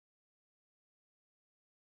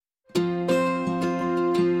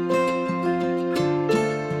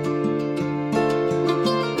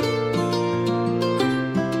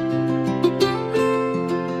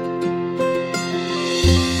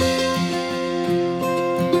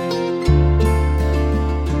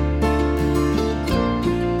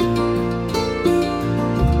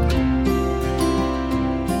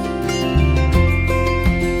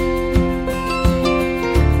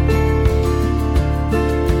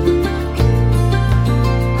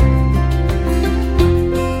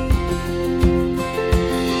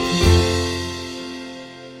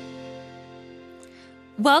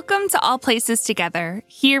Welcome to All Places Together.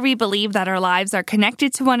 Here we believe that our lives are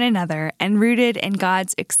connected to one another and rooted in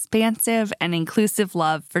God's expansive and inclusive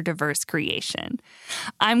love for diverse creation.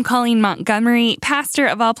 I'm Colleen Montgomery, pastor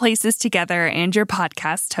of All Places Together and your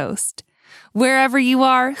podcast host. Wherever you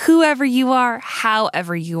are, whoever you are,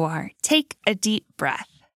 however you are, take a deep breath.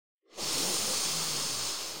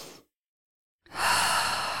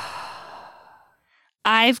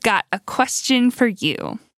 I've got a question for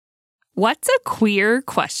you. What's a queer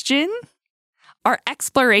question? Our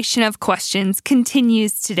exploration of questions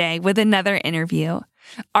continues today with another interview.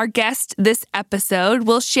 Our guest this episode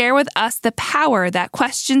will share with us the power that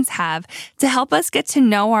questions have to help us get to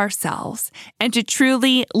know ourselves and to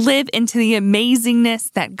truly live into the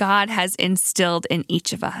amazingness that God has instilled in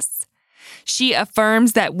each of us. She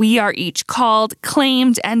affirms that we are each called,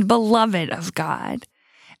 claimed, and beloved of God.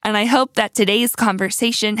 And I hope that today's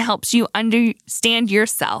conversation helps you understand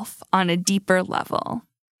yourself on a deeper level.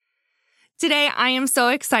 Today, I am so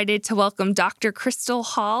excited to welcome Dr. Crystal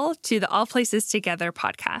Hall to the All Places Together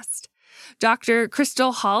podcast. Dr.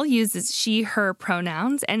 Crystal Hall uses she, her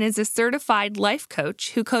pronouns and is a certified life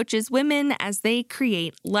coach who coaches women as they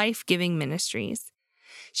create life-giving ministries.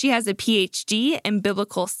 She has a PhD in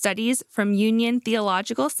biblical studies from Union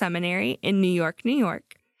Theological Seminary in New York, New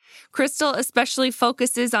York. Crystal especially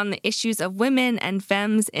focuses on the issues of women and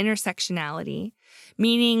femmes intersectionality,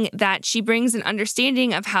 meaning that she brings an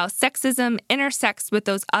understanding of how sexism intersects with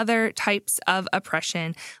those other types of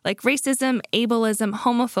oppression like racism, ableism,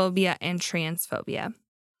 homophobia, and transphobia.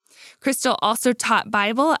 Crystal also taught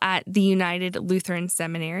Bible at the United Lutheran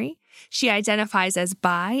Seminary. She identifies as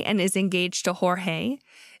bi and is engaged to Jorge.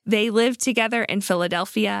 They live together in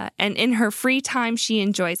Philadelphia, and in her free time, she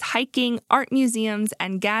enjoys hiking, art museums,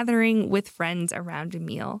 and gathering with friends around a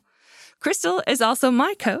meal. Crystal is also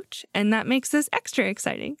my coach, and that makes this extra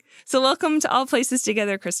exciting. So welcome to All Places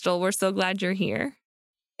Together, Crystal. We're so glad you're here.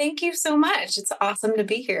 Thank you so much. It's awesome to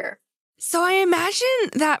be here. So I imagine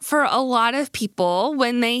that for a lot of people,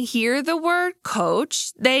 when they hear the word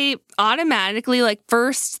coach, they automatically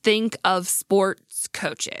first think of sports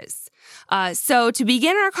coaches. So to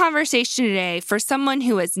begin our conversation today, for someone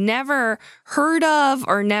who has never heard of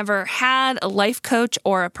or never had a life coach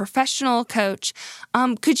or a professional coach,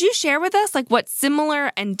 could you share with us what's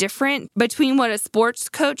similar and different between what a sports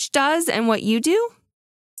coach does and what you do?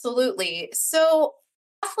 Absolutely. So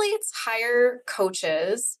athletes hire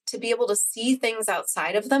coaches to be able to see things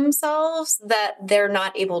outside of themselves that they're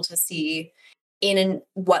not able to see in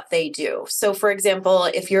what they do. So for example,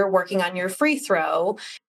 if you're working on your free throw,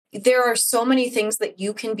 there are so many things that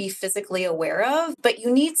you can be physically aware of, but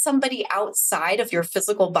you need somebody outside of your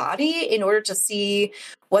physical body in order to see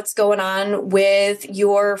what's going on with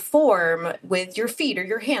your form, with your feet or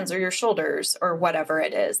your hands or your shoulders or whatever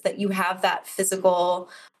it is, that you have that physical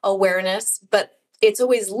awareness, but it's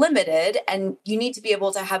always limited, and you need to be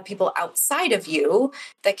able to have people outside of you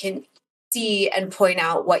that can see and point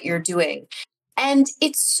out what you're doing. And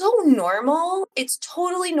it's so normal. It's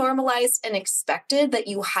totally normalized and expected that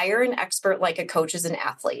you hire an expert like a coach as an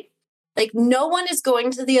athlete. No one is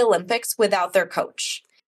going to the Olympics without their coach.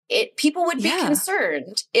 People would be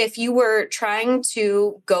concerned if you were trying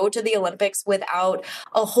to go to the Olympics without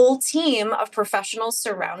a whole team of professionals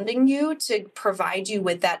surrounding you to provide you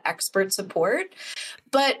with that expert support.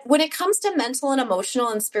 But when it comes to mental and emotional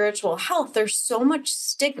and spiritual health, there's so much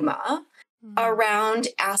stigma around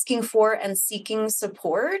asking for and seeking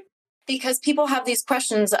support, because people have these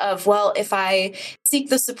questions of, well, if I seek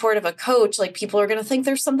the support of a coach, people are going to think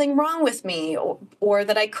there's something wrong with me, or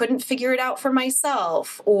that I couldn't figure it out for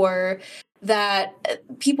myself, or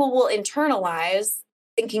that people will internalize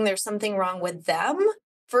thinking there's something wrong with them,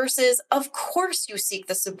 versus, of course, you seek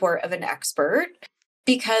the support of an expert,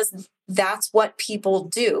 because that's what people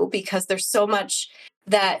do, because there's so much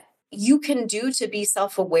that you can do to be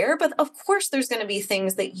self-aware, but of course there's going to be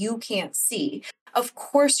things that you can't see. Of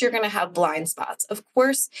course you're going to have blind spots. Of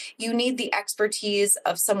course you need the expertise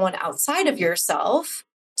of someone outside of yourself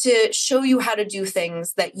to show you how to do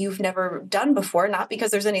things that you've never done before, not because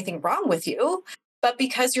there's anything wrong with you, but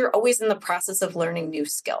because you're always in the process of learning new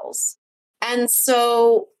skills. And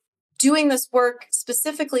so doing this work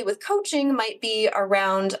specifically with coaching might be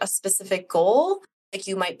around a specific goal.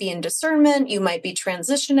 You might be in discernment, you might be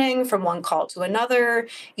transitioning from one call to another,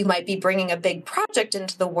 you might be bringing a big project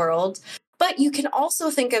into the world, but you can also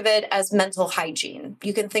think of it as mental hygiene.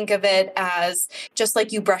 You can think of it as just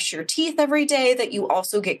like you brush your teeth every day, that you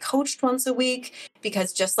also get coached once a week,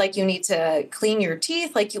 because just like you need to clean your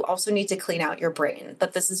teeth, you also need to clean out your brain,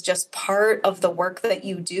 that this is just part of the work that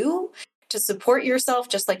you do to support yourself.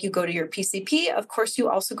 Just like you go to your PCP, of course, you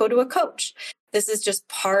also go to a coach. This is just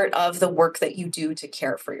part of the work that you do to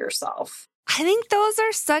care for yourself. I think those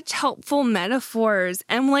are such helpful metaphors.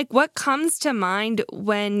 And like what comes to mind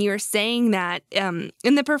when you're saying that in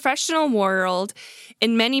the professional world,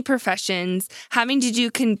 in many professions, having to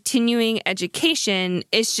do continuing education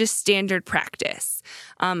is just standard practice.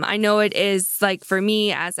 I know it is like for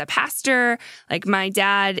me as a pastor, like my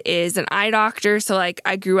dad is an eye doctor. So like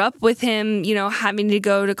I grew up with him, having to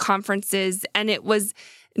go to conferences, and it was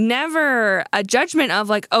never a judgment of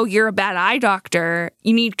like, oh, you're a bad eye doctor,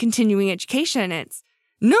 you need continuing education. It's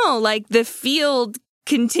no, like the field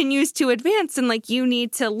continues to advance and like you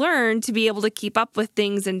need to learn to be able to keep up with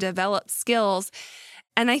things and develop skills.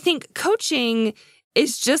 And I think coaching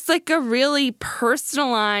is just like a really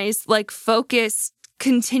personalized, like focused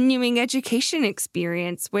continuing education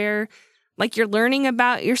experience where like you're learning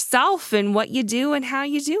about yourself and what you do and how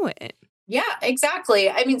you do it. Yeah, exactly.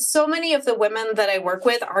 I mean, so many of the women that I work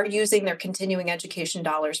with are using their continuing education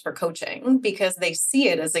dollars for coaching because they see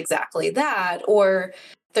it as exactly that, or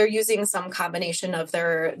they're using some combination of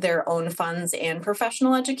their own funds and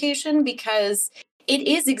professional education because it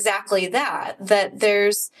is exactly that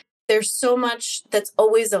there's so much that's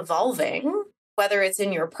always evolving, whether it's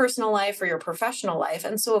in your personal life or your professional life.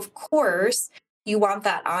 And so, of course, you want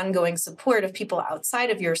that ongoing support of people outside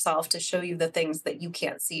of yourself to show you the things that you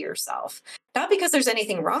can't see yourself. Not because there's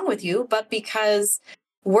anything wrong with you, but because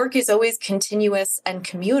work is always continuous and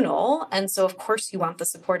communal. And so, of course, you want the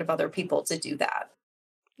support of other people to do that.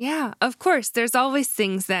 Yeah, of course. There's always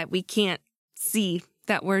things that we can't see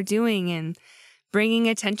that we're doing, and bringing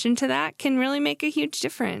attention to that can really make a huge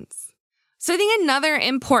difference. So I think another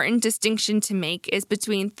important distinction to make is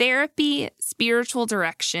between therapy, spiritual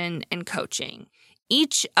direction, and coaching.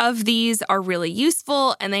 Each of these are really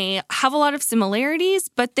useful and they have a lot of similarities,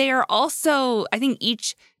 but they are also, I think,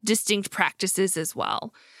 each distinct practices as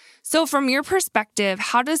well. So from your perspective,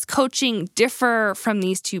 how does coaching differ from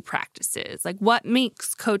these two practices? Like what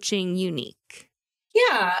makes coaching unique?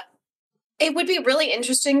 Yeah, it would be really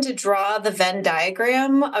interesting to draw the Venn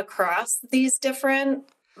diagram across these different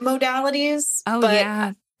modalities. Oh,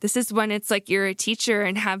 yeah. This is when it's like you're a teacher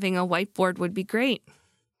and having a whiteboard would be great.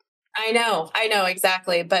 I know,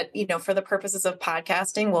 exactly. But, for the purposes of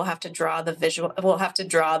podcasting, we'll have to draw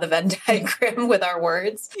the Venn diagram with our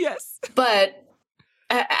words. Yes. But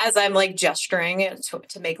as I'm like gesturing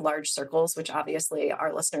to make large circles, which obviously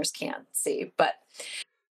our listeners can't see. But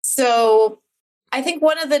so I think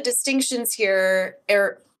one of the distinctions here,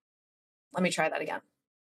 let me try that again.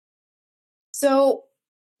 So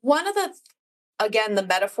one of the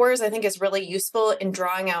metaphors I think is really useful in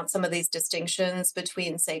drawing out some of these distinctions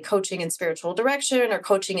between, say, coaching and spiritual direction or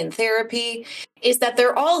coaching and therapy is that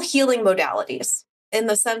they're all healing modalities in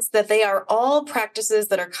the sense that they are all practices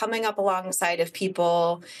that are coming up alongside of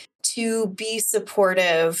people to be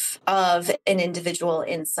supportive of an individual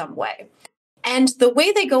in some way. And the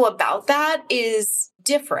way they go about that is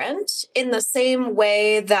different in the same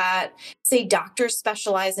way that, say, doctors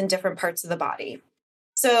specialize in different parts of the body.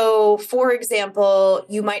 So, for example,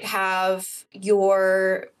 you might have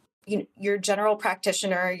your general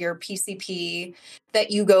practitioner, your PCP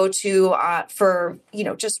that you go to for,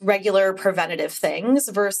 just regular preventative things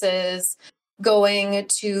versus going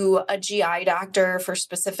to a GI doctor for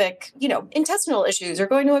specific, intestinal issues, or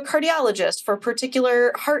going to a cardiologist for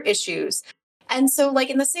particular heart issues. And so,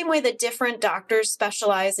 like in the same way that different doctors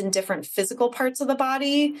specialize in different physical parts of the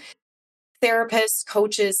body, therapists,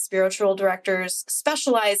 coaches, spiritual directors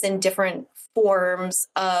specialize in different forms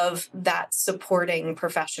of that supporting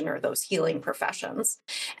profession or those healing professions.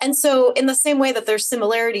 And so in the same way that there's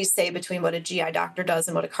similarities, say, between what a GI doctor does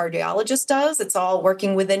and what a cardiologist does, it's all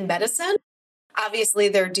working within medicine. Obviously,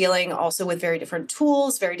 they're dealing also with very different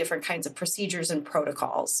tools, very different kinds of procedures and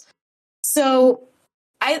protocols. So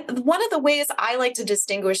one of the ways I like to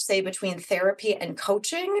distinguish, say, between therapy and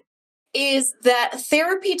coaching is that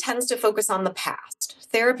therapy tends to focus on the past.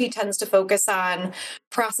 Therapy tends to focus on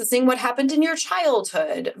processing what happened in your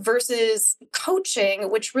childhood versus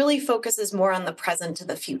coaching, which really focuses more on the present to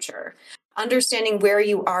the future, understanding where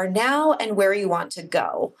you are now and where you want to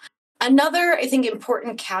go. Another, I think,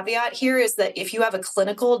 important caveat here is that if you have a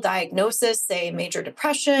clinical diagnosis, say major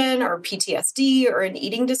depression or PTSD or an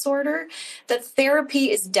eating disorder, that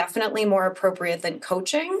therapy is definitely more appropriate than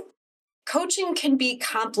coaching. Coaching can be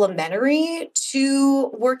complementary to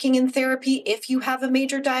working in therapy if you have a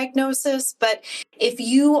major diagnosis, but if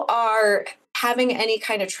you are having any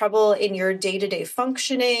kind of trouble in your day-to-day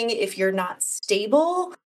functioning, if you're not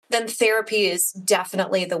stable, then therapy is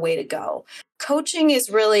definitely the way to go. Coaching is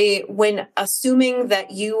really when assuming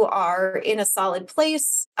that you are in a solid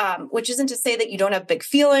place, which isn't to say that you don't have big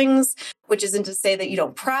feelings, which isn't to say that you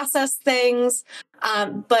don't process things.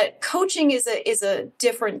 But coaching is a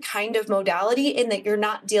different kind of modality in that you're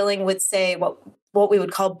not dealing with, say, what we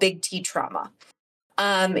would call big T trauma.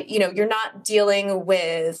 You're not dealing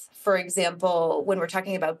with, for example, when we're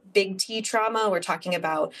talking about big T trauma, we're talking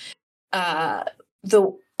about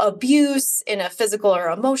the abuse in a physical or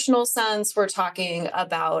emotional sense. We're talking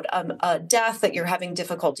about a death that you're having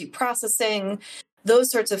difficulty processing. Those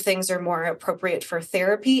sorts of things are more appropriate for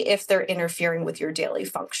therapy if they're interfering with your daily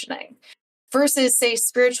functioning. Versus, say,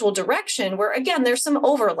 spiritual direction, where, again, there's some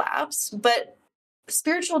overlaps, but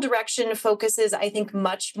spiritual direction focuses, I think,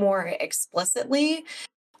 much more explicitly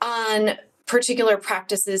on particular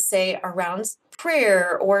practices, say, around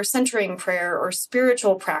prayer or centering prayer or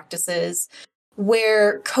spiritual practices,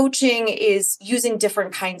 where coaching is using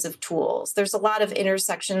different kinds of tools. There's a lot of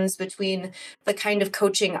intersections between the kind of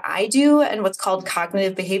coaching I do and what's called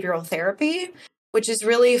cognitive behavioral therapy, which is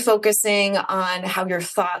really focusing on how your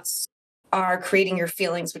thoughts are creating your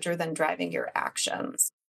feelings, which are then driving your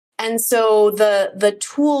actions. And so the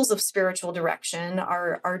tools of spiritual direction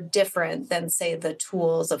are different than, say, the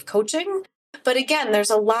tools of coaching. But again, there's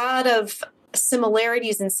a lot of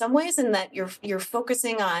similarities in some ways in that you're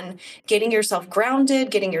focusing on getting yourself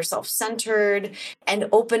grounded, getting yourself centered, and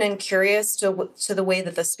open and curious to the way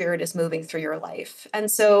that the spirit is moving through your life.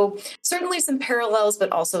 And so certainly some parallels,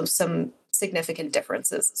 but also some significant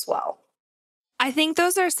differences as well. I think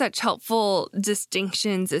those are such helpful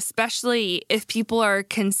distinctions, especially if people are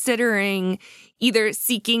considering either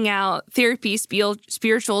seeking out therapy,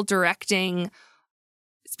 spiritual direction,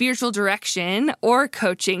 or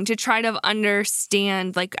coaching to try to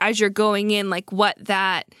understand, like, as you're going in, like, what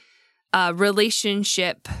that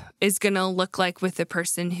relationship is going to look like with the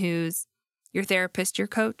person who's your therapist, your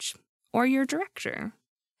coach, or your director.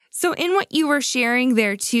 So in what you were sharing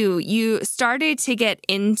there too, you started to get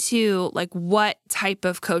into like what type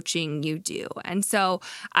of coaching you do. And so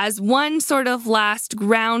as one sort of last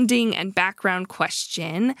grounding and background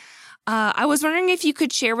question, I was wondering if you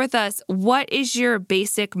could share with us, what is your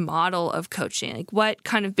basic model of coaching? Like, what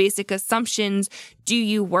kind of basic assumptions do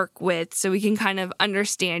you work with so we can kind of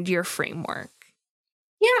understand your framework?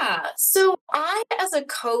 Yeah. So I, as a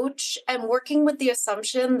coach, am working with the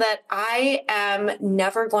assumption that I am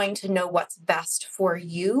never going to know what's best for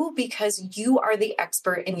you because you are the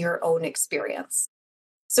expert in your own experience.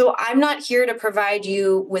 So I'm not here to provide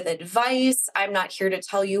you with advice. I'm not here to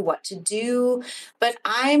tell you what to do, but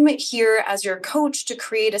I'm here as your coach to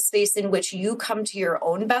create a space in which you come to your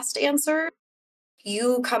own best answer.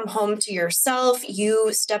 You come home to yourself.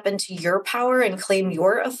 You step into your power and claim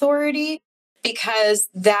your authority, because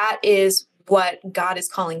that is what God is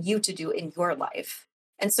calling you to do in your life.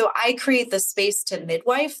 And so I create the space to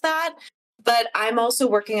midwife that, but I'm also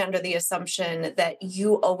working under the assumption that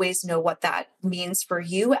you always know what that means for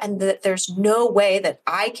you, and that there's no way that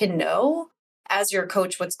I can know as your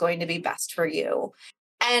coach what's going to be best for you.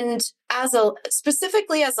 And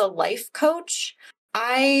specifically as a life coach,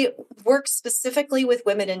 I work specifically with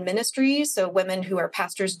women in ministry, so women who are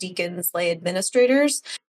pastors, deacons, lay administrators.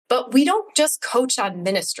 But we don't just coach on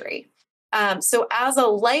ministry. So as a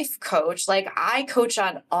life coach, like, I coach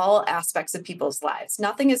on all aspects of people's lives.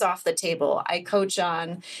 Nothing is off the table. I coach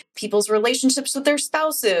on people's relationships with their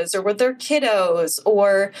spouses or with their kiddos,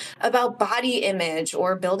 or about body image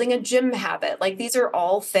or building a gym habit. Like, these are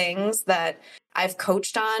all things that I've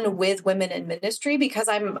coached on with women in ministry because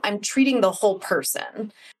I'm treating the whole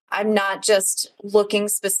person. I'm not just looking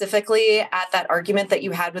specifically at that argument that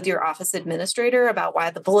you had with your office administrator about why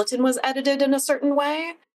the bulletin was edited in a certain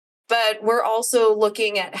way, but we're also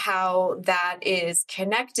looking at how that is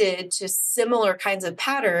connected to similar kinds of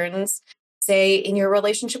patterns, say, in your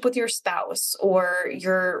relationship with your spouse or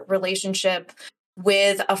your relationship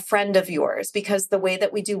with a friend of yours, because the way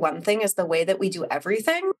that we do one thing is the way that we do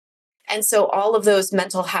everything. And so all of those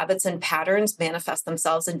mental habits and patterns manifest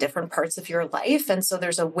themselves in different parts of your life. And so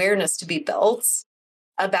there's awareness to be built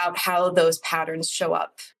about how those patterns show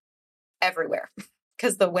up everywhere.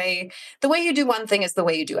 Because the way you do one thing is the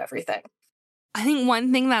way you do everything. I think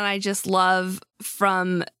one thing that I just love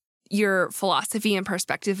from your philosophy and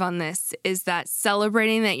perspective on this is that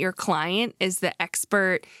celebrating that your client is the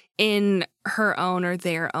expert in her own or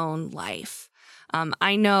their own life.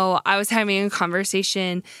 I know I was having a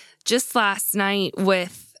conversation just last night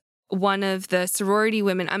with one of the sorority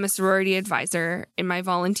women. I'm a sorority advisor in my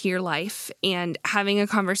volunteer life, and having a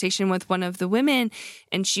conversation with one of the women,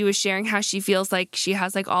 and she was sharing how she feels like she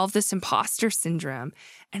has like all of this imposter syndrome.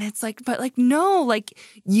 And it's like, but like, no, like,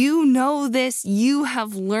 you know this, you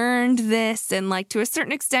have learned this. And like, to a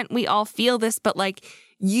certain extent, we all feel this, but like,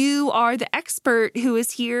 you are the expert who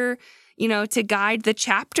is here, you know, to guide the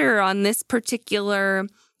chapter on this particular,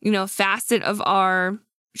 you know, facet of our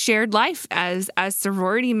shared life as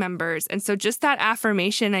sorority members. And so just that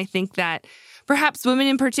affirmation, I think that perhaps women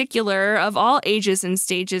in particular of all ages and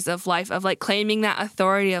stages of life, of like claiming that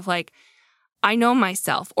authority of like, I know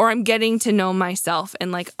myself, or I'm getting to know myself,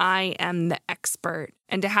 and like I am the expert.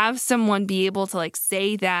 And to have someone be able to like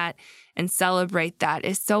say that and celebrate that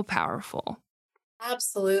is so powerful.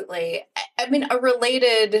 Absolutely. I mean, a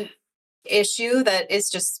related issue that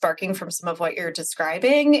is just sparking from some of what you're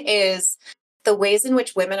describing is the ways in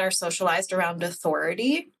which women are socialized around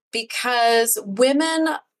authority, because women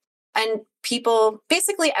and people,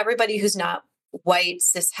 basically everybody who's not white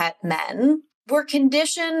cishet men, we're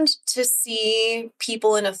conditioned to see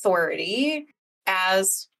people in authority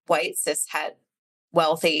as white cishet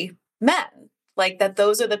wealthy men. Like that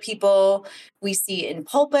those are the people we see in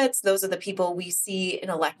pulpits. Those are the people we see in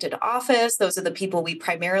elected office. Those are the people we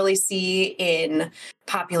primarily see in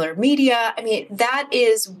popular media. I mean, that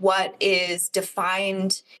is what is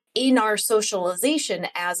defined in our socialization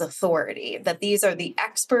as authority, that these are the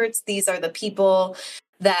experts. These are the people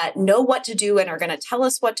that know what to do and are going to tell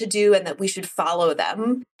us what to do, and that we should follow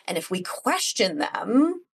them. And if we question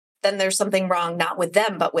them, then there's something wrong, not with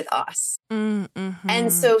them, but with us. Mm-hmm.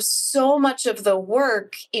 And so much of the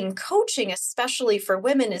work in coaching, especially for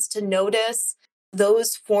women, is to notice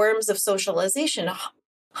those forms of socialization.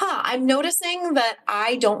 I'm noticing that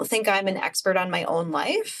I don't think I'm an expert on my own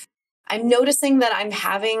life. I'm noticing that I'm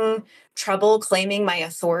having trouble claiming my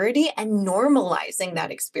authority, and normalizing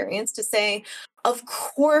that experience to say, of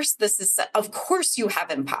course you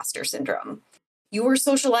have imposter syndrome. You were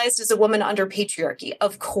socialized as a woman under patriarchy,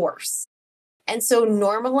 of course. And so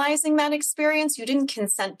normalizing that experience, you didn't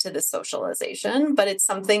consent to the socialization, but it's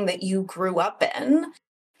something that you grew up in.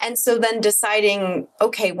 And so then deciding,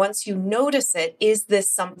 okay, once you notice it, is this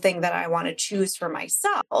something that I want to choose for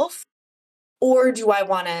myself? Or do I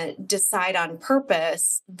want to decide on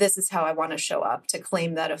purpose, this is how I want to show up to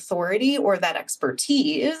claim that authority or that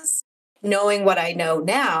expertise, knowing what I know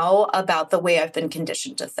now about the way I've been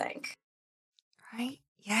conditioned to think? Right?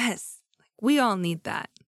 Yes. We all need that.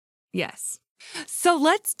 Yes. So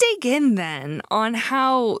let's dig in then on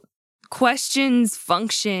how questions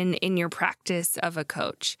function in your practice of a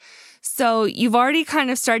coach. So you've already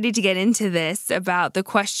kind of started to get into this about the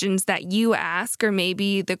questions that you ask, or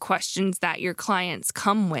maybe the questions that your clients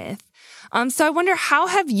come with. So I wonder, how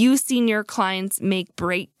have you seen your clients make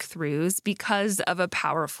breakthroughs because of a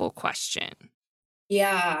powerful question?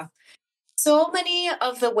 Yeah. So many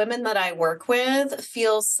of the women that I work with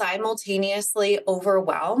feel simultaneously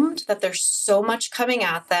overwhelmed, that there's so much coming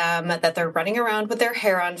at them, that they're running around with their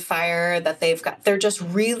hair on fire, that they're just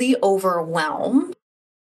really overwhelmed.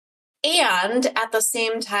 And at the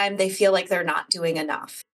same time, they feel like they're not doing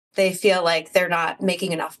enough. They feel like they're not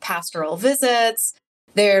making enough pastoral visits.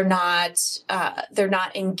 They're not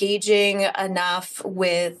engaging enough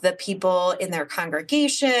with the people in their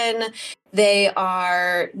congregation. They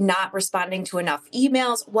are not responding to enough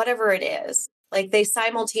emails, whatever it is. Like they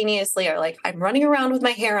simultaneously are like, I'm running around with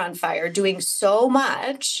my hair on fire, doing so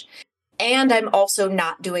much, and I'm also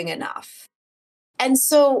not doing enough. And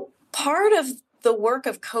so part of the work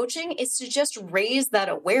of coaching is to just raise that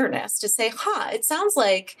awareness, to say, it sounds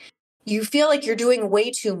like you feel like you're doing way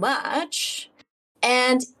too much.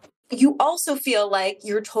 And you also feel like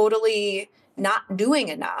you're totally not doing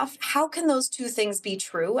enough. How can those two things be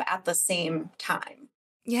true at the same time?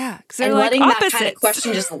 Yeah, because they're and like letting opposites. That kind of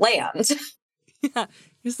question just land. Yeah,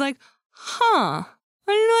 just like, why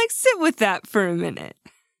don't you like sit with that for a minute?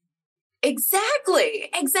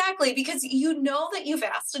 Exactly. Because you know that you've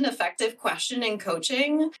asked an effective question in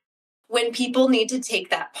coaching when people need to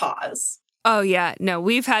take that pause. Oh, yeah. No,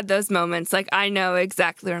 we've had those moments. Like, I know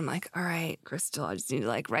exactly where I'm like, all right, Crystal, I just need to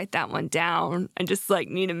like write that one down. I just like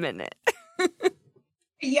need a minute.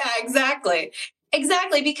 Yeah, exactly.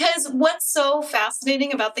 Because what's so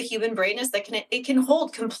fascinating about the human brain is that it can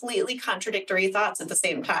hold completely contradictory thoughts at the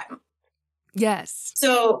same time. Yes.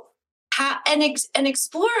 So, and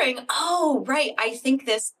exploring, right, I think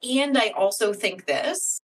this and I also think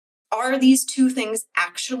this. Are these two things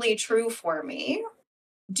actually true for me?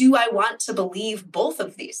 Do I want to believe both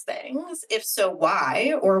of these things? If so,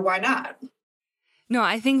 why or why not? No,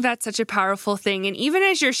 I think that's such a powerful thing. And even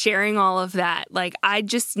as you're sharing all of that, like I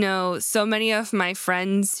just know so many of my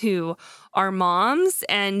friends who are moms,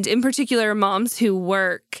 and in particular moms who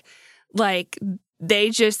work, like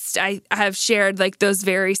I have shared like those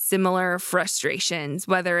very similar frustrations,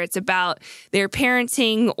 whether it's about their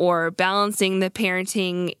parenting or balancing the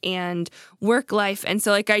parenting and work life. And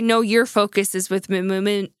so like I know your focus is with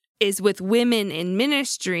women in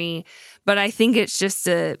ministry, but I think it's just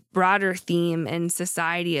a broader theme in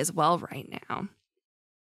society as well right now.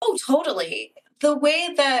 Oh, totally. The way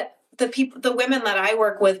that the women that I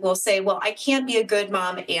work with will say, well, I can't be a good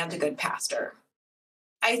mom and a good pastor.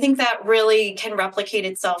 I think that really can replicate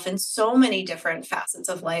itself in so many different facets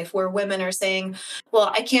of life where women are saying,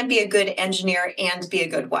 well, I can't be a good engineer and be a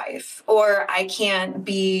good wife, or I can't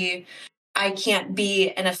be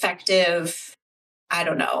an effective, I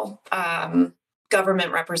don't know,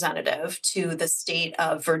 government representative to the state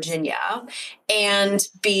of Virginia and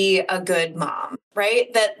be a good mom,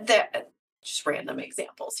 right? That just random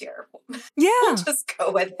examples here. Yeah. We'll just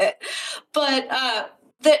go with it. But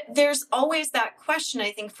there's always that question,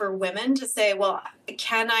 I think, for women to say, well,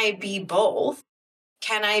 can I be both?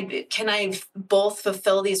 Can I both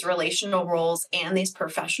fulfill these relational roles and these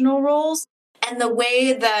professional roles? And the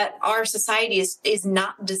way that our society is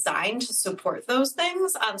not designed to support those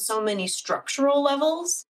things on so many structural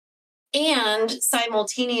levels, and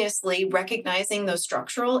simultaneously recognizing those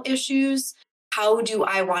structural issues, how do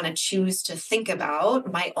I want to choose to think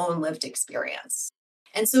about my own lived experience?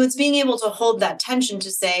 And so it's being able to hold that tension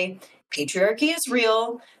to say, patriarchy is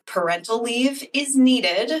real, parental leave is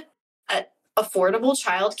needed, affordable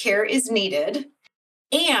childcare is needed,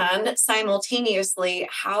 and simultaneously,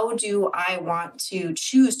 how do I want to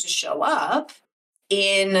choose to show up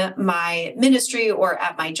in my ministry or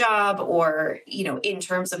at my job, or, in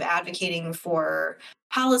terms of advocating for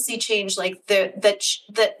policy change? Like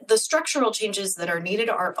the structural changes that are needed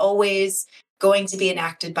are always going to be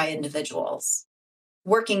enacted by individuals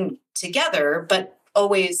working together, but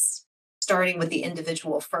always starting with the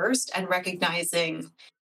individual first and recognizing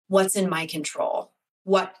what's in my control.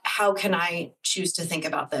 How can I choose to think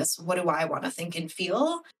about this? What do I want to think and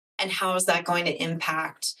feel? And how is that going to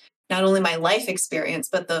impact not only my life experience,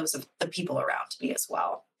 but those of the people around me as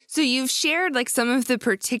well? So you've shared like some of the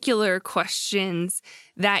particular questions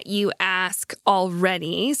that you ask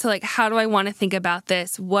already. So like, how do I want to think about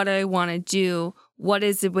this? What do I want to do? What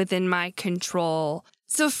is it within my control?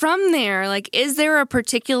 So from there, like, is there a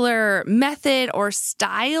particular method or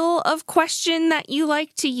style of question that you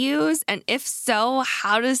like to use? And if so,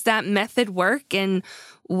 how does that method work and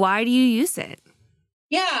why do you use it?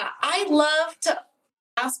 Yeah, I love to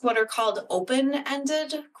ask what are called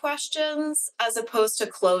open-ended questions as opposed to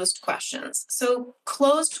closed questions. So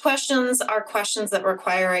closed questions are questions that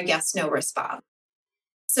require a yes/no response.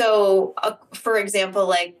 So, for example,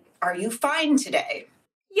 like, are you fine today?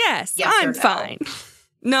 Yes, yes I'm fine.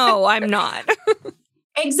 No, I'm not.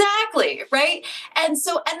 Exactly, right? And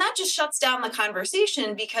that just shuts down the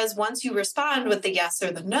conversation, because once you respond with the yes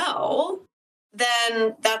or the no,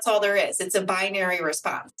 then that's all there is. It's a binary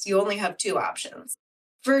response. You only have two options.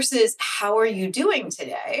 Versus, how are you doing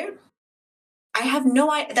today? I have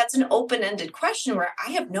no idea. That's an open-ended question where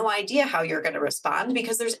I have no idea how you're going to respond,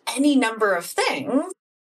 because there's any number of things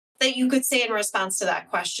that you could say in response to that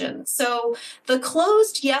question. So the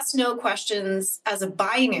closed yes/no questions as a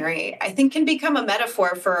binary, I think, can become a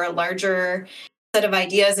metaphor for a larger set of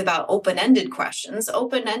ideas about open-ended questions.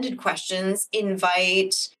 Open-ended questions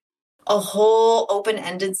invite a whole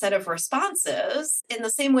open-ended set of responses in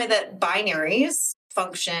the same way that binaries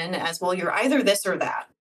function as, well, you're either this or that.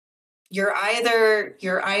 You're either,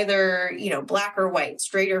 black or white,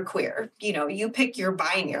 straight or queer. You pick your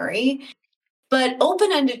binary. But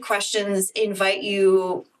open-ended questions invite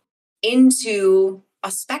you into a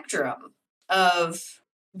spectrum of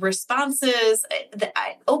responses.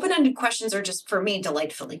 Open-ended questions are just, for me,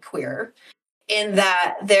 delightfully queer, in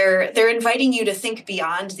that they're inviting you to think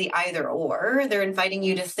beyond the either or. They're inviting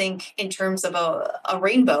you to think in terms of a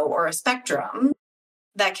rainbow or a spectrum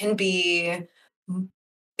that can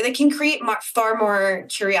create far more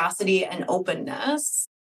curiosity and openness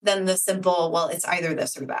than the simple, well, it's either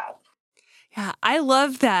this or that. Yeah, I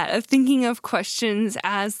love that, of thinking of questions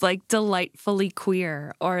as like delightfully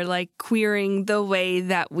queer, or like queering the way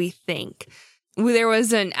that we think. There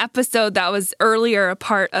was an episode that was earlier a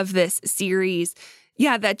part of this series,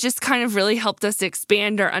 that just kind of really helped us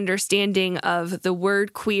expand our understanding of the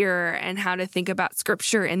word queer and how to think about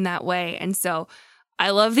scripture in that way. And so I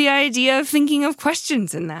love the idea of thinking of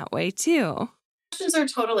questions in that way too. Questions are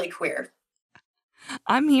totally queer.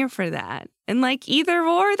 I'm here for that. And like either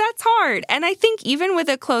or, that's hard. And I think even with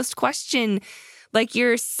a closed question, like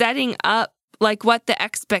you're setting up like what the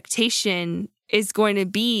expectation is going to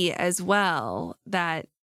be as well, that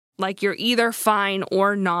like you're either fine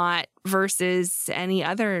or not versus any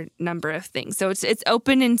other number of things. So it's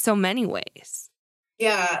open in so many ways.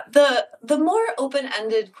 Yeah, the more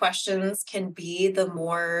open-ended questions can be, the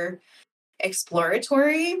more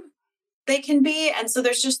exploratory they can be. And so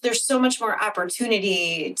there's so much more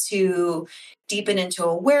opportunity to deepen into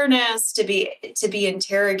awareness, to be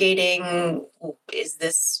interrogating, is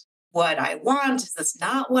this what I want? Is this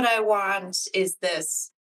not what I want? Is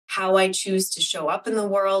this how I choose to show up in the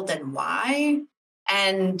world and why?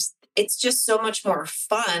 And it's just so much more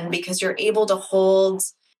fun because you're able to hold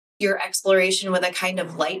your exploration with a kind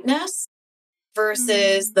of lightness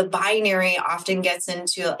versus the binary often gets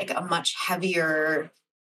into like a much heavier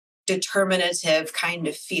determinative kind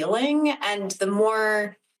of feeling. And the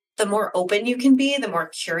more open you can be, the more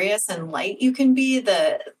curious and light you can be,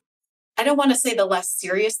 I don't want to say the less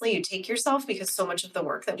seriously you take yourself, because so much of the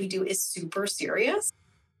work that we do is super serious,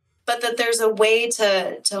 but that there's a way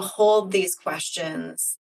to hold these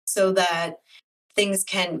questions so that things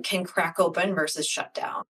can crack open versus shut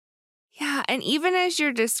down. Yeah. And even as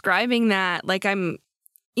you're describing that, like I'm,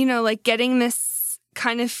 like getting this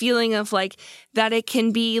kind of feeling of like that it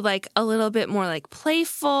can be like a little bit more like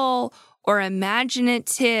playful or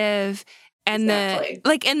imaginative. And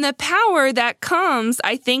Exactly. and the power that comes,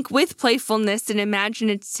 I think, with playfulness and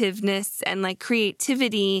imaginativeness and like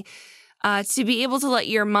creativity, to be able to let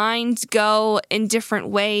your mind go in different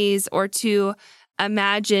ways or to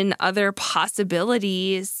imagine other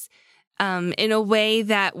possibilities in a way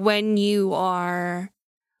that when you are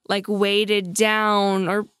like weighted down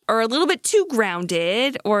or a little bit too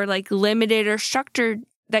grounded or like limited or structured,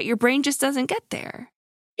 that your brain just doesn't get there.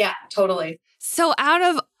 Yeah, totally. So out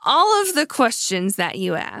of all of the questions that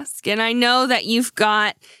you ask, and I know that you've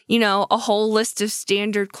got, a whole list of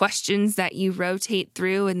standard questions that you rotate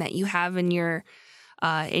through and that you have in your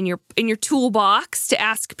toolbox to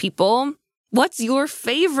ask people, what's your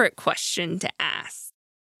favorite question to ask?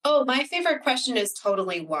 Oh, my favorite question is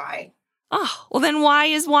totally why. Oh, well then why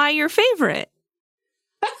is why your favorite?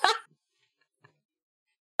 I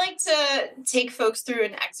like to take folks through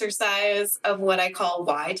an exercise of what I call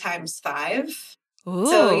why times 5. Ooh.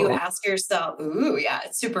 So you ask yourself, ooh, yeah,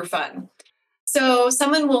 it's super fun. So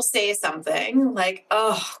someone will say something like,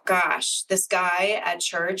 oh gosh, this guy at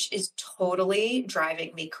church is totally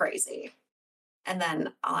driving me crazy. And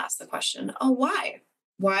then I'll ask the question, oh, why?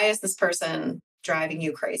 Why is this person driving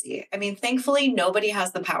you crazy? I mean, thankfully, nobody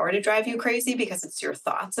has the power to drive you crazy because it's your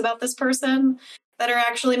thoughts about this person that are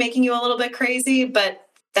actually making you a little bit crazy. But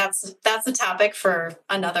that's a topic for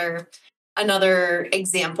another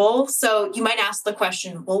example. So you might ask the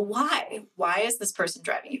question, well, why? Why is this person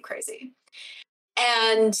driving you crazy?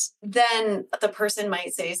 And then the person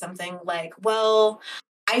might say something like, well,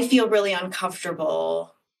 I feel really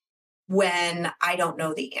uncomfortable when I don't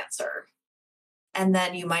know the answer. And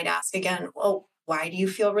then you might ask again, well, why do you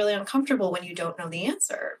feel really uncomfortable when you don't know the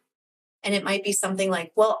answer? And it might be something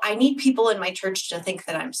like, well, I need people in my church to think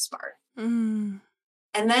that I'm smart. Mm.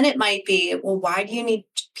 And then it might be, well, why do you need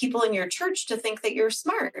people in your church to think that you're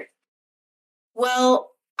smart?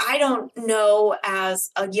 Well, I don't know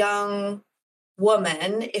as a young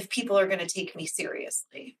woman if people are going to take me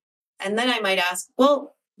seriously. And then I might ask,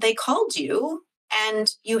 well, they called you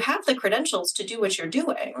and you have the credentials to do what you're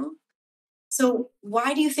doing. So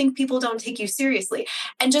why do you think people don't take you seriously?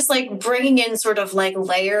 And just like bringing in sort of like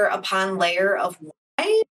layer upon layer of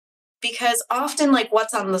why, because often like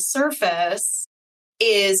what's on the surface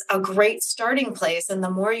is a great starting place. And the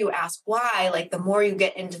more you ask why, like the more you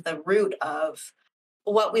get into the root of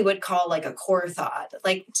what we would call like a core thought.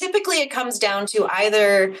 Like typically it comes down to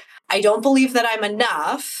either I don't believe that I'm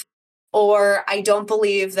enough or I don't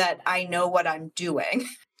believe that I know what I'm doing.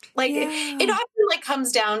 Like it often like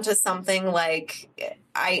comes down to something like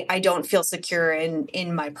I don't feel secure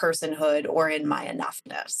in my personhood or in my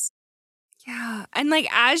enoughness. Yeah. And like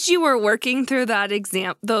as you were working through that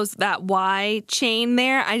that why chain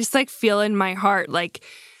there, I just like feel in my heart like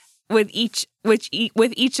with each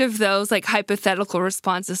of those like hypothetical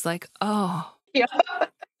responses, like, oh. Yeah.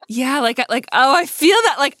 Yeah, like oh, I feel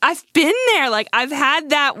that, like I've been there, like I've had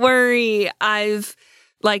that worry. I've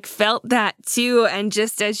like felt that too. And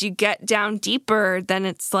just as you get down deeper, then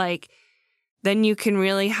it's like then you can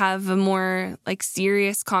really have a more like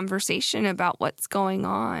serious conversation about what's going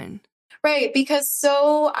on. Right, because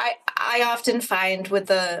so I often find with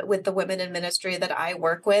the women in ministry that I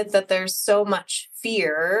work with that there's so much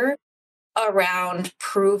fear around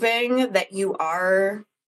proving that you are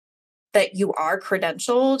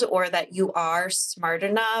credentialed, or that you are smart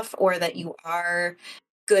enough, or that you are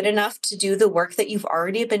good enough to do the work that you've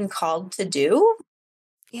already been called to do.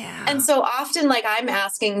 Yeah. And so often, like, I'm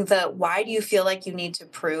asking why do you feel like you need to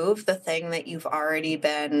prove the thing that you've already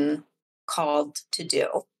been called to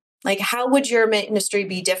do? Like, how would your ministry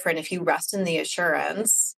be different if you rest in the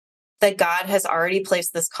assurance that God has already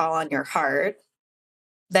placed this call on your heart,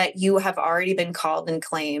 that you have already been called and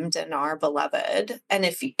claimed and are beloved?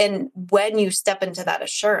 And when you step into that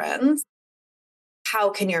assurance,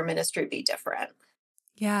 how can your ministry be different?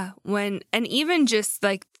 Yeah. And even just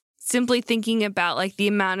like simply thinking about like the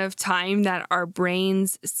amount of time that our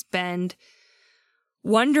brains spend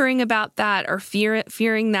wondering about that, or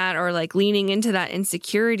fearing that, or like leaning into that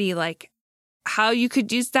insecurity, like how you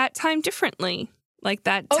could use that time differently, like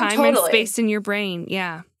that time and Totally. space in your brain.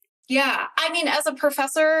 Yeah. Yeah. I mean, as a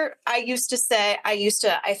professor, I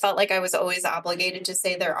felt like I was always obligated to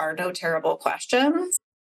say there are no terrible questions,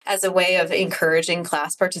 as a way of encouraging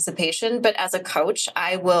class participation. But as a coach,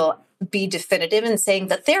 I will be definitive in saying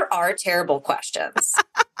that there are terrible questions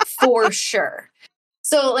for sure.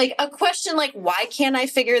 So, like, a question like, why can't I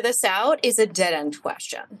figure this out, is a dead end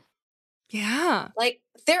question. Yeah. Like,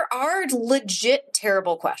 there are legit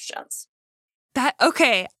terrible questions.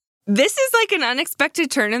 Okay. This is like an unexpected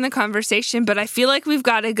turn in the conversation, but I feel like we've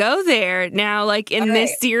got to go there now, like in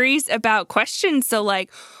this series about questions. So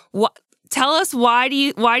like, tell us, why do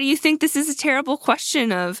you think this is a terrible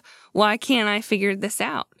question of why can't I figure this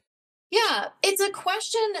out? Yeah, it's a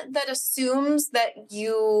question that assumes that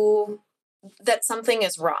something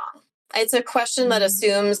is wrong. It's a question that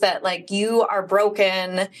assumes that like you are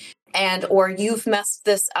broken or you've messed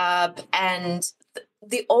this up. And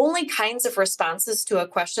the only kinds of responses to a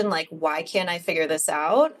question like, why can't I figure this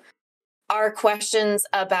out, are questions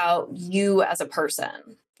about you as a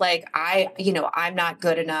person. Like, I'm not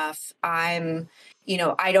good enough. I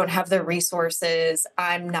don't have the resources.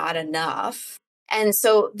 I'm not enough. And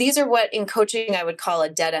so these are what in coaching I would call a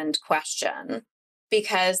dead end question,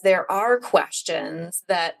 because there are questions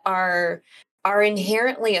that are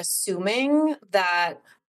inherently assuming that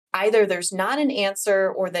either there's not an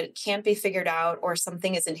answer, or that it can't be figured out, or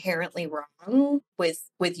something is inherently wrong with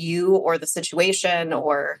you or the situation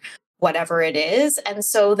or whatever it is. And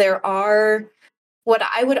so there are what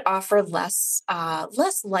I would offer less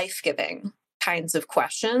life-giving kinds of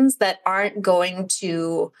questions that aren't going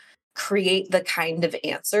to create the kind of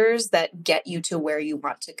answers that get you to where you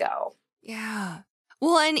want to go. Yeah.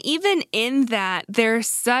 Well, and even in that, there's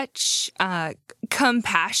such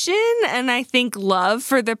compassion and I think love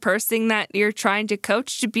for the person that you're trying to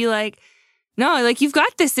coach, to be like, no, like you've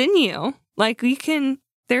got this in you. Like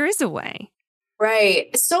there is a way.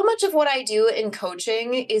 Right. So much of what I do in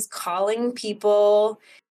coaching is calling people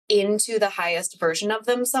into the highest version of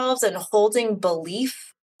themselves and holding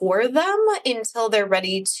belief for them until they're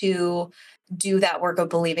ready to do that work of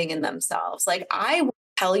believing in themselves. Like, I will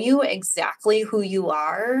tell you exactly who you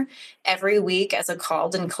are every week as a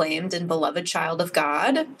called and claimed and beloved child of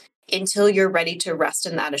God, until you're ready to rest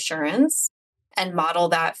in that assurance and model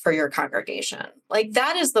that for your congregation. Like,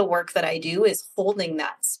 that is the work that I do, is holding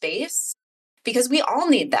that space, because we all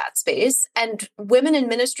need that space. And women in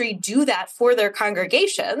ministry do that for their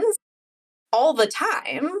congregations all the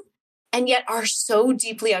time, and yet are so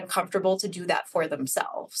deeply uncomfortable to do that for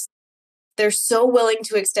themselves. They're so willing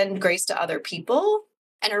to extend grace to other people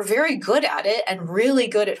and are very good at it and really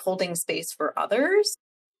good at holding space for others.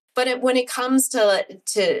 But when it comes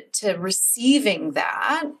to receiving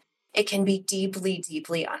that, it can be deeply,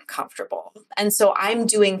 deeply uncomfortable. And so I'm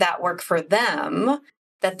doing that work for them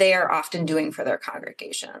that they are often doing for their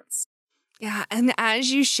congregations. Yeah. And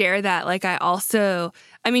as you share that, like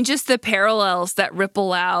just the parallels that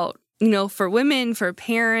ripple out, for women, for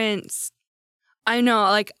parents. I know,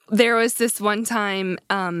 like there was this one time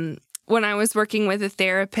when I was working with a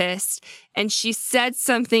therapist, and she said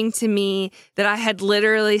something to me that I had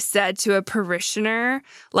literally said to a parishioner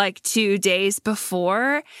like 2 days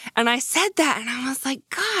before. And I said that and I was like,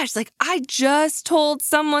 gosh, like I just told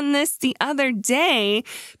someone this the other day,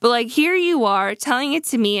 but like here you are telling it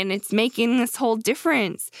to me and it's making this whole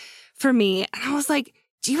difference for me. And I was like,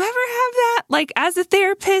 do you ever have that, like, as a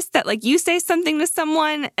therapist, that, like, you say something to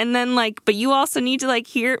someone and then, like, but you also need to, like,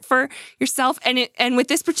 hear it for yourself? And with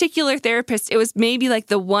this particular therapist, it was maybe, like,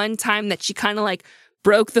 the one time that she kind of, like,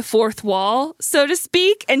 broke the fourth wall, so to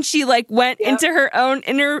speak. And she, like, went into her own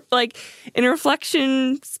inner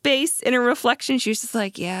reflection space, inner reflection. She was just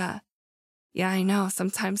like, yeah, I know.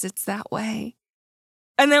 Sometimes it's that way.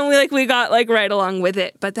 And then we got like right along with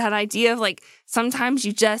it. But that idea of like sometimes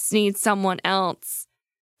you just need someone else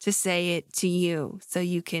to say it to you so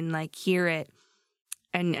you can like hear it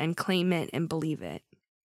and claim it and believe it.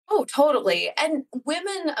 Oh, totally. And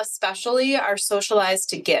women especially are socialized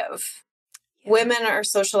to give. Yeah. Women are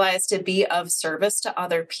socialized to be of service to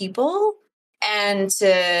other people and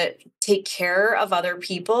to take care of other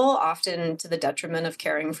people, often to the detriment of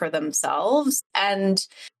caring for themselves. And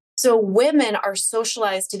so women are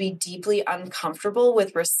socialized to be deeply uncomfortable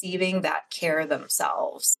with receiving that care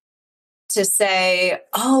themselves. To say,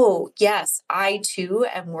 oh, yes, I too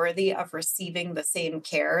am worthy of receiving the same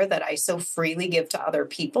care that I so freely give to other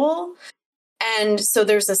people. And so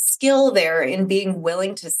there's a skill there in being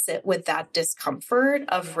willing to sit with that discomfort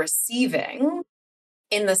of receiving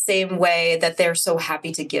in the same way that they're so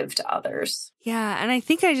happy to give to others. Yeah. And I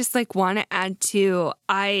think I just like want to add too,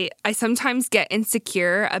 I sometimes get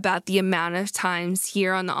insecure about the amount of times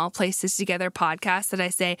here on the All Places Together podcast that I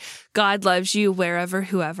say, God loves you wherever,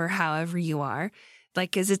 whoever, however you are.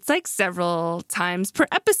 Like, cause it's like several times per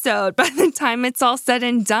episode by the time it's all said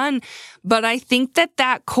and done. But I think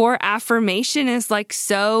that core affirmation is like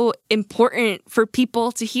so important for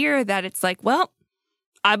people to hear, that it's like, well,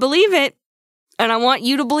 I believe it. And I want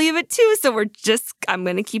you to believe it too. So I'm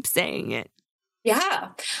going to keep saying it. Yeah.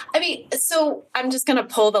 I mean, so I'm just going to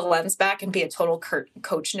pull the lens back and be a total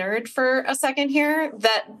coach nerd for a second here.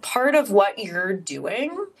 That part of what you're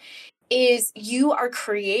doing is you are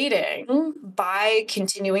creating, by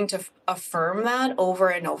continuing to affirm that over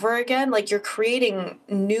and over again, like you're creating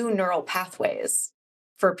new neural pathways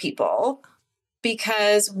for people.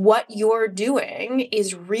 Because what you're doing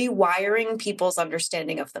is rewiring people's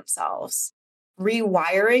understanding of themselves,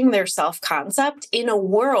 rewiring their self-concept in a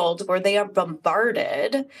world where they are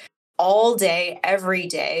bombarded all day, every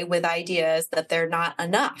day with ideas that they're not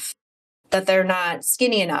enough, that they're not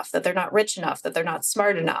skinny enough, that they're not rich enough, that they're not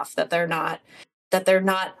smart enough, that they're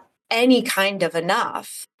not any kind of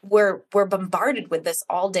enough. We're bombarded with this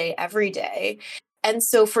all day, every day. And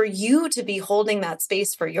so for you to be holding that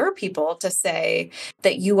space for your people to say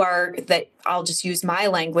that that I'll just use my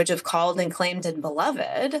language of called and claimed and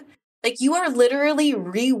beloved, like you are literally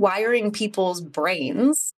rewiring people's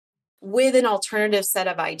brains with an alternative set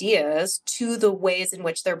of ideas to the ways in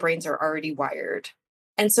which their brains are already wired.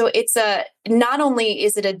 And so not only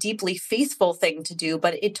is it a deeply faithful thing to do,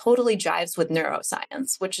 but it totally jives with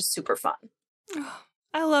neuroscience, which is super fun.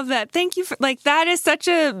 I love that. Thank you that is such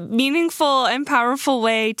a meaningful and powerful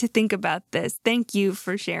way to think about this. Thank you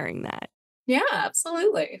for sharing that. Yeah,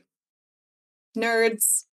 absolutely.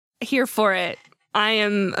 Nerds. Here for it. I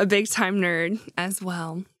am a big time nerd as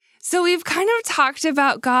well. So we've kind of talked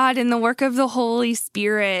about God and the work of the Holy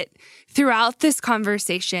Spirit throughout this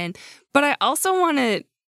conversation, but I also want to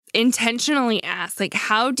intentionally ask,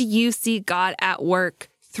 how do you see God at work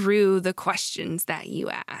through the questions that you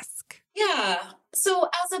ask? Yeah. So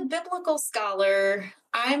as a biblical scholar,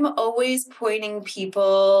 I'm always pointing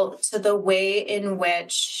people to the way in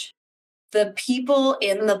which the people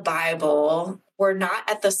in the Bible were not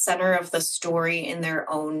at the center of the story in their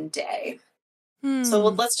own day. So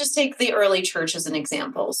let's just take the early church as an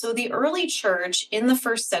example. So the early church in the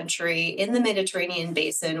first century in the Mediterranean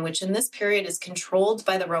basin, which in this period is controlled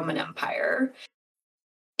by the Roman Empire,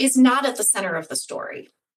 is not at the center of the story.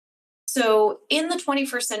 So in the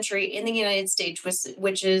 21st century in the United States,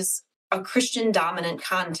 which is a Christian dominant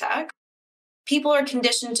context, people are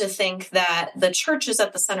conditioned to think that the church is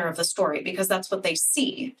at the center of the story because that's what they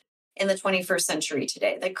see in the 21st century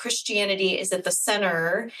today, that Christianity is at the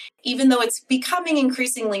center. Even though it's becoming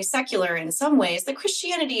increasingly secular in some ways, that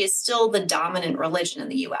Christianity is still the dominant religion in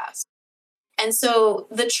the US. And so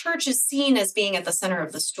the church is seen as being at the center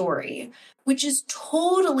of the story, which is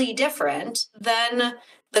totally different than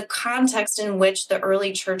the context in which the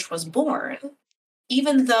early church was born.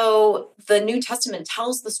 Even though the New Testament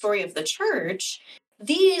tells the story of the church,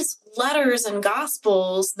 these letters and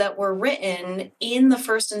gospels that were written in the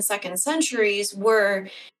first and second centuries were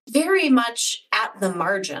very much at the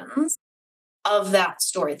margins of that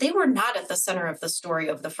story. They were not at the center of the story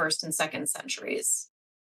of the first and second centuries.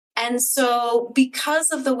 And so because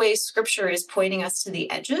of the way scripture is pointing us to the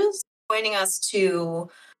edges, pointing us to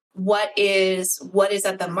what is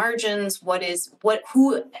at the margins,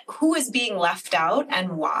 who is being left out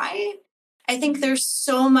and why, I think there's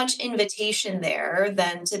so much invitation there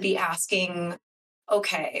then to be asking,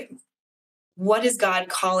 okay, what is God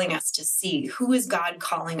calling us to see? Who is God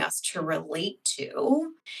calling us to relate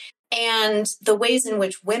to? And the ways in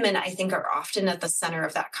which women, I think, are often at the center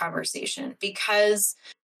of that conversation, because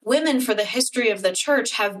women for the history of the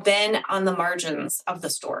church have been on the margins of the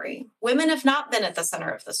story. Women have not been at the center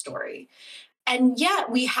of the story. And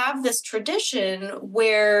yet we have this tradition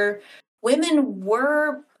where women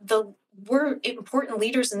were important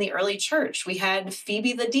leaders in the early church. We had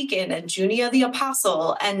Phoebe the deacon and Junia the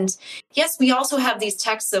apostle. And yes, we also have these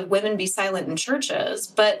texts of women be silent in churches,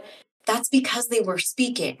 but that's because they were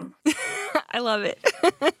speaking. I love it.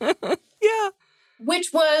 Yeah.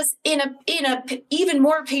 Which was in a even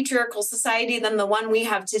more patriarchal society than the one we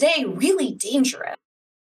have today, really dangerous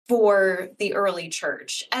for the early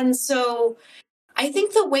church. And so I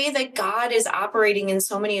think the way that God is operating in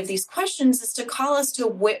so many of these questions is to call us to,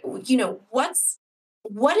 what are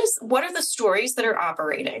the stories that are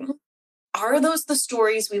operating? Are those the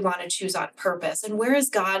stories we want to choose on purpose? And where is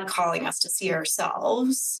God calling us to see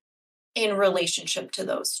ourselves in relationship to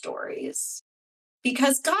those stories?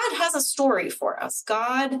 Because God has a story for us.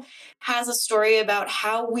 God has a story about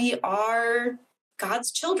how we are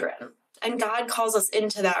God's children, and God calls us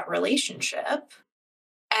into that relationship.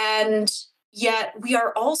 And yet we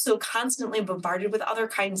are also constantly bombarded with other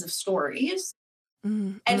kinds of stories.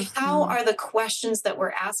 Mm-hmm. And how are the questions that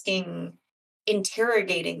we're asking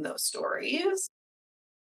interrogating those stories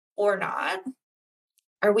or not?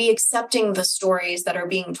 Are we accepting the stories that are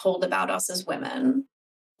being told about us as women?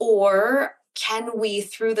 Or can we,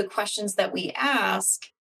 through the questions that we ask,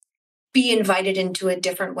 be invited into a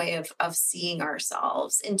different way of seeing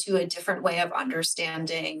ourselves, into a different way of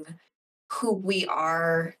understanding who we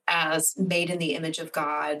are as made in the image of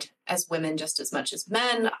God, as women just as much as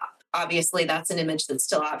men? Obviously, that's an image that's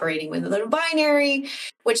still operating within the binary,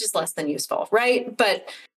 which is less than useful, right? But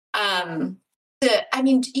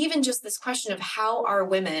even just this question of how are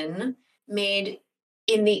women made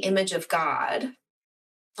in the image of God,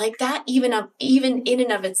 like that, even in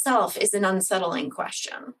and of itself, is an unsettling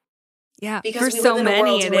question. Yeah, because we live in a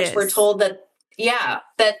world in which we're told that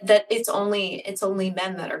it's only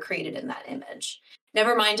men that are created in that image.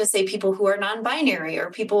 Never mind to say people who are non-binary or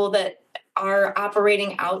people that are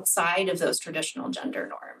operating outside of those traditional gender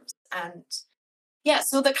norms. And yeah,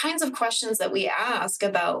 so the kinds of questions that we ask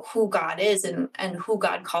about who God is and who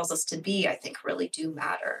God calls us to be, I think really do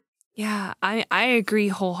matter. Yeah, I agree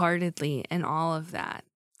wholeheartedly in all of that.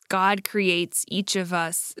 God creates each of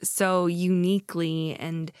us so uniquely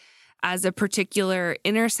and as a particular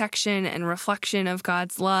intersection and reflection of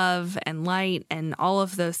God's love and light and all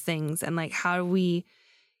of those things, and like how we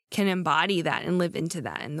can embody that and live into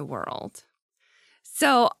that in the world.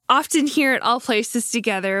 So often here at All Places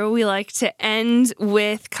Together, we like to end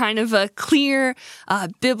with kind of a clear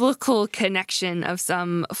biblical connection of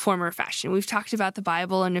some form or fashion. We've talked about the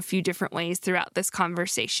Bible in a few different ways throughout this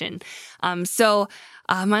conversation. So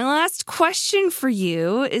my last question for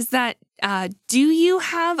you is that do you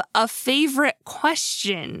have a favorite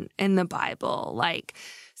question in the Bible? Like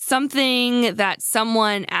something that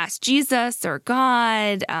someone asked Jesus or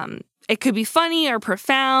God? It could be funny or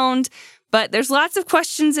profound, but there's lots of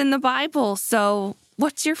questions in the Bible. So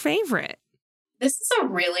what's your favorite? This is a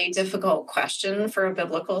really difficult question for a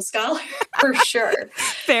biblical scholar, for sure.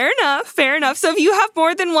 Fair enough. So if you have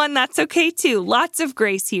more than one, that's okay too. Lots of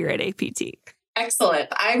grace here at APT. Excellent.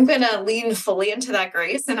 I'm going to lean fully into that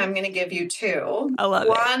grace, and I'm going to give you two. I love it.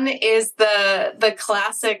 One is the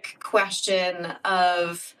classic question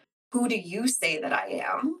of, who do you say that I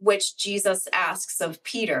am? Which Jesus asks of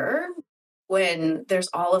Peter when there's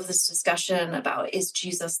all of this discussion about, is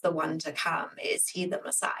Jesus the one to come? Is he the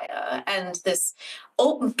Messiah? And this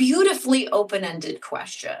beautifully open-ended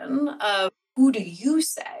question of, who do you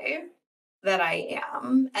say that I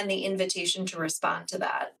am? And the invitation to respond to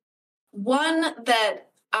that. One that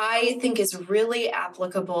I think is really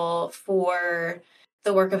applicable for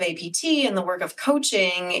the work of APT and the work of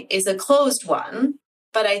coaching is a closed one,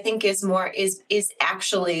 but I think is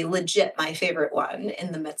actually legit my favorite one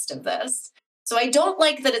in the midst of this. So I don't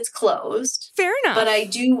like that it's closed. Fair enough. But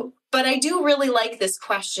I do really like this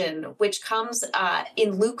question, which comes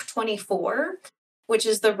in Luke 24, which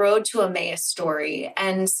is the road to Emmaus story.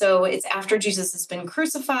 And so it's after Jesus has been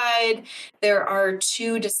crucified. There are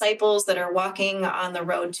two disciples that are walking on the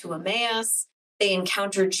road to Emmaus. They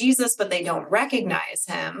encounter Jesus, but they don't recognize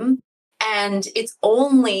him. And it's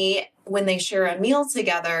only when they share a meal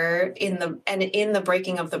together in the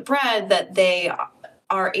breaking of the bread that they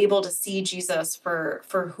are able to see Jesus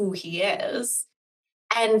for who he is.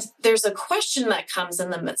 And there's a question that comes in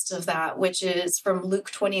the midst of that, which is from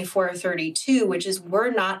Luke 24:32, which is,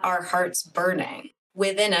 were not our hearts burning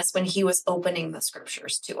within us when he was opening the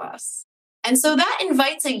scriptures to us? And so that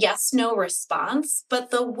invites a yes-no response,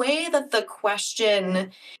 but the way that the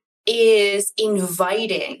question is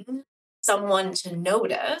inviting someone to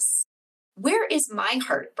notice, where is my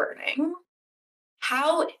heart burning?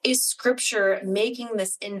 How is Scripture making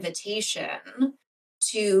this invitation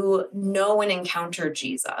to know and encounter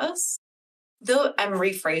Jesus? Though I'm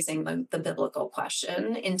rephrasing the biblical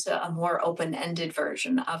question into a more open-ended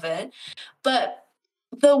version of it, but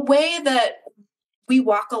the way that we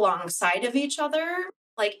walk alongside of each other,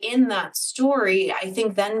 like in that story, I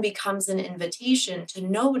think then becomes an invitation to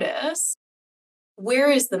notice,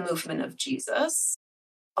 where is the movement of Jesus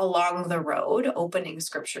along the road, opening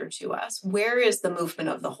Scripture to us? Where is the movement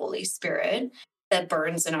of the Holy Spirit that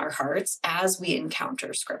burns in our hearts as we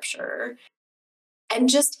encounter Scripture? And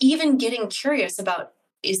just even getting curious about,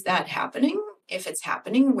 is that happening? If it's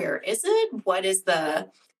happening, where is it? What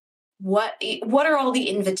are all the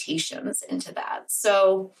invitations into that?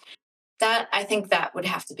 So that, I think that would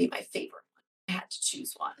have to be my favorite one. I had to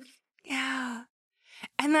choose one. Yeah.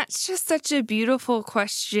 And that's just such a beautiful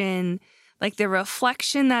question, like the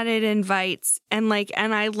reflection that it invites. And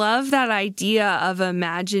I love that idea of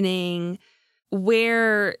imagining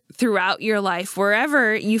where throughout your life,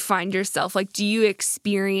 wherever you find yourself, like, do you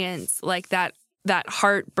experience like that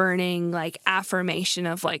heart burning, like affirmation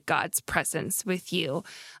of like God's presence with you?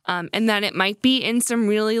 And that it might be in some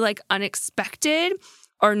really like unexpected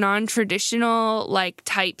or non-traditional like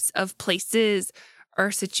types of places or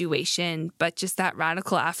situation, but just that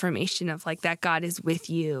radical affirmation of like that God is with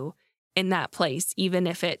you in that place, even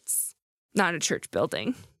if it's not a church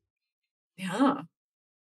building. Yeah.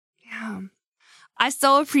 Yeah. I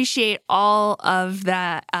so appreciate all of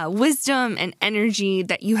the wisdom and energy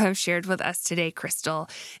that you have shared with us today, Crystal.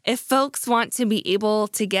 If folks want to be able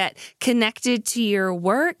to get connected to your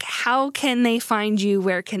work, how can they find you?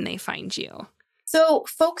 Where can they find you? So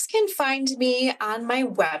folks can find me on my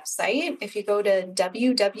website. If you go to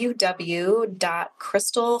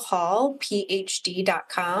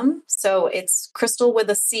www.crystalhallphd.com. So it's Crystal with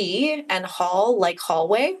a C and Hall like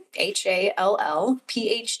hallway, HALL,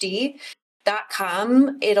 PhD.com.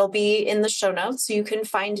 It'll be in the show notes. So you can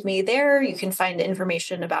find me there. You can find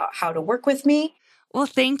information about how to work with me. Well,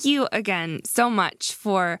 thank you again so much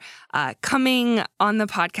for coming on the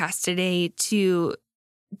podcast today to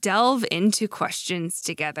delve into questions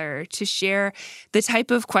together, to share the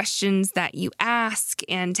type of questions that you ask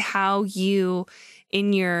and how you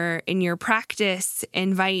in your practice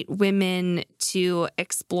invite women to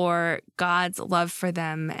explore God's love for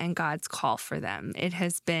them and God's call for them. It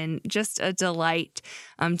has been just a delight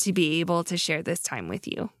to be able to share this time with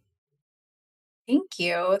you. Thank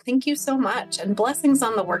you. Thank you so much. And blessings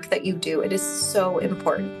on the work that you do. It is so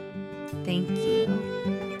important. Thank you.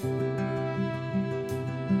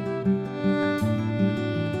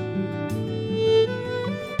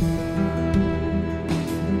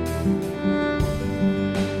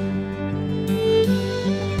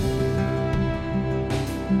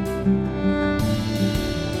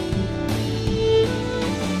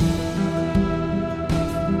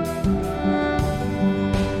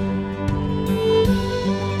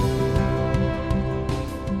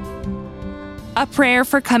 A prayer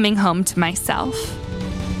for coming home to myself.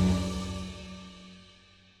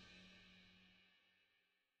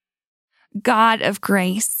 God of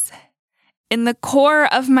grace, in the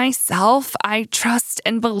core of myself, I trust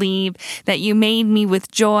and believe that you made me with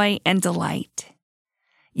joy and delight.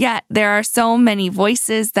 Yet there are so many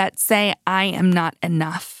voices that say I am not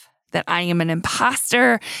enough, that I am an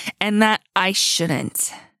imposter, and that I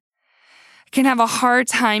shouldn't. Can have a hard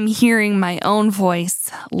time hearing my own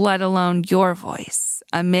voice, let alone your voice,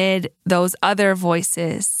 amid those other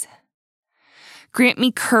voices. Grant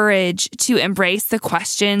me courage to embrace the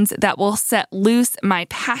questions that will set loose my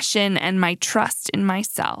passion and my trust in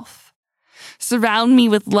myself. Surround me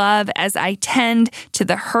with love as I tend to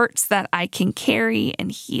the hurts that I can carry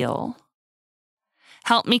and heal.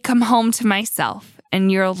 Help me come home to myself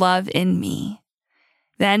and your love in me.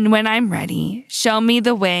 Then, when I'm ready, show me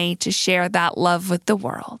the way to share that love with the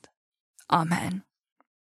world. Amen.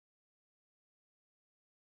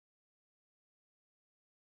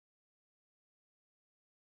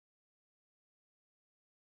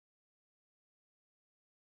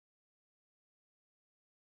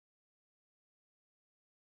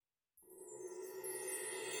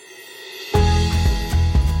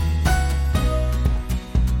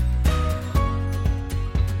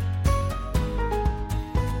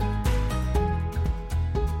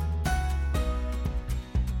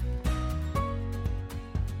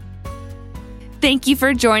 Thank you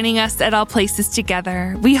for joining us at All Places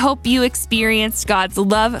Together. We hope you experienced God's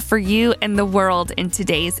love for you and the world in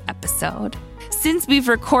today's episode. Since we've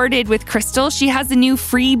recorded with Crystal, she has a new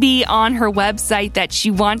freebie on her website that she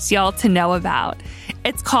wants y'all to know about.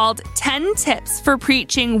 It's called 10 Tips for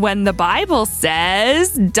Preaching When the Bible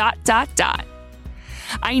Says ...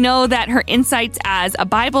 I know that her insights as a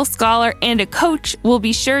Bible scholar and a coach will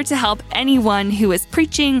be sure to help anyone who is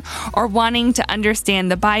preaching or wanting to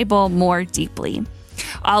understand the Bible more deeply.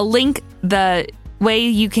 I'll link the way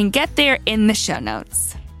you can get there in the show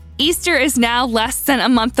notes. Easter is now less than a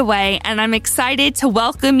month away, and I'm excited to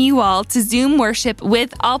welcome you all to Zoom worship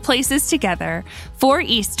with All Places Together for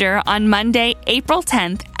Easter on Monday, April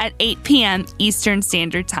 10th at 8 p.m. Eastern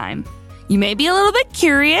Standard Time. You may be a little bit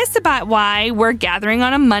curious about why we're gathering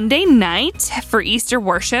on a Monday night for Easter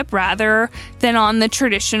worship rather than on the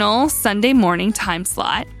traditional Sunday morning time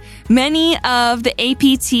slot. Many of the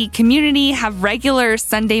APT community have regular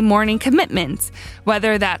Sunday morning commitments,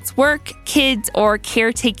 whether that's work, kids, or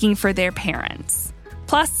caretaking for their parents.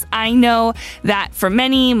 Plus, I know that for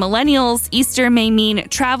many millennials, Easter may mean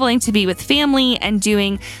traveling to be with family and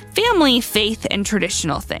doing family, faith, and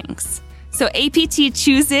traditional things. So APT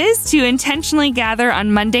chooses to intentionally gather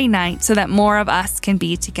on Monday night so that more of us can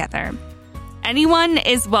be together. Anyone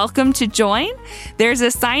is welcome to join. There's a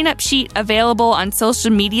sign-up sheet available on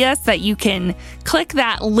social media so that you can click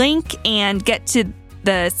that link and get to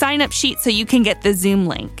the sign-up sheet so you can get the Zoom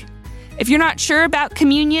link. If you're not sure about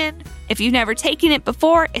communion, if you've never taken it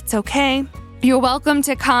before, it's okay. You're welcome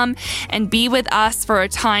to come and be with us for a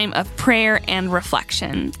time of prayer and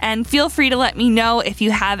reflection. And feel free to let me know if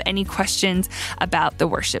you have any questions about the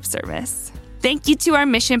worship service. Thank you to our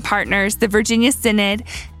mission partners, the Virginia Synod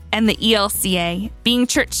and the ELCA. Being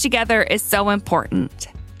church together is so important.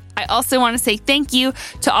 I also want to say thank you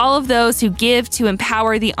to all of those who give to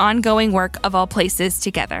empower the ongoing work of All Places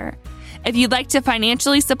Together. If you'd like to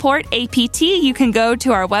financially support APT, you can go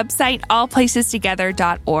to our website,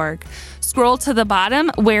 allplacestogether.org. Scroll to the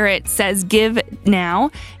bottom where it says Give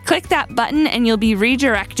Now. Click that button and you'll be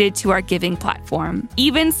redirected to our giving platform.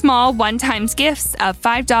 Even small one-time gifts of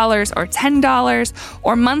 $5 or $10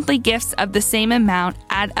 or monthly gifts of the same amount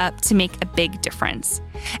add up to make a big difference.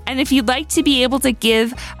 And if you'd like to be able to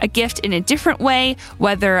give a gift in a different way,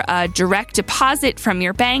 whether a direct deposit from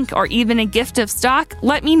your bank or even a gift of stock,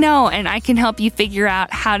 let me know and I can help you figure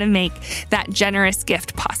out how to make that generous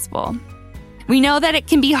gift possible. We know that it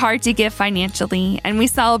can be hard to give financially, and we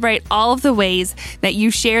celebrate all of the ways that you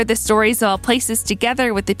share the stories of All Places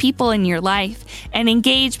Together with the people in your life and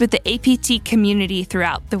engage with the APT community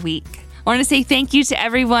throughout the week. I want to say thank you to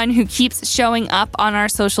everyone who keeps showing up on our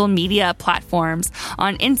social media platforms,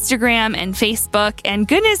 on Instagram and Facebook, and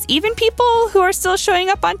goodness, even people who are still showing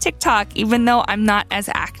up on TikTok, even though I'm not as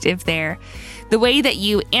active there. The way that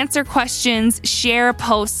you answer questions, share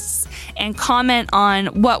posts, and comment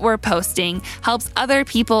on what we're posting helps other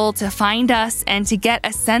people to find us and to get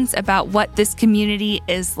a sense about what this community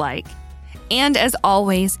is like. And as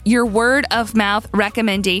always, your word of mouth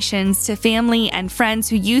recommendations to family and friends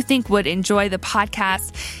who you think would enjoy the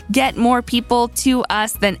podcast get more people to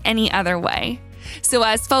us than any other way. So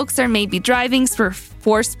as folks are maybe driving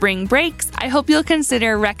for spring breaks, I hope you'll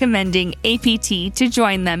consider recommending APT to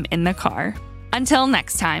join them in the car. Until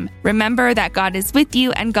next time, remember that God is with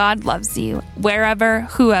you and God loves you, wherever,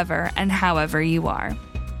 whoever, and however you are.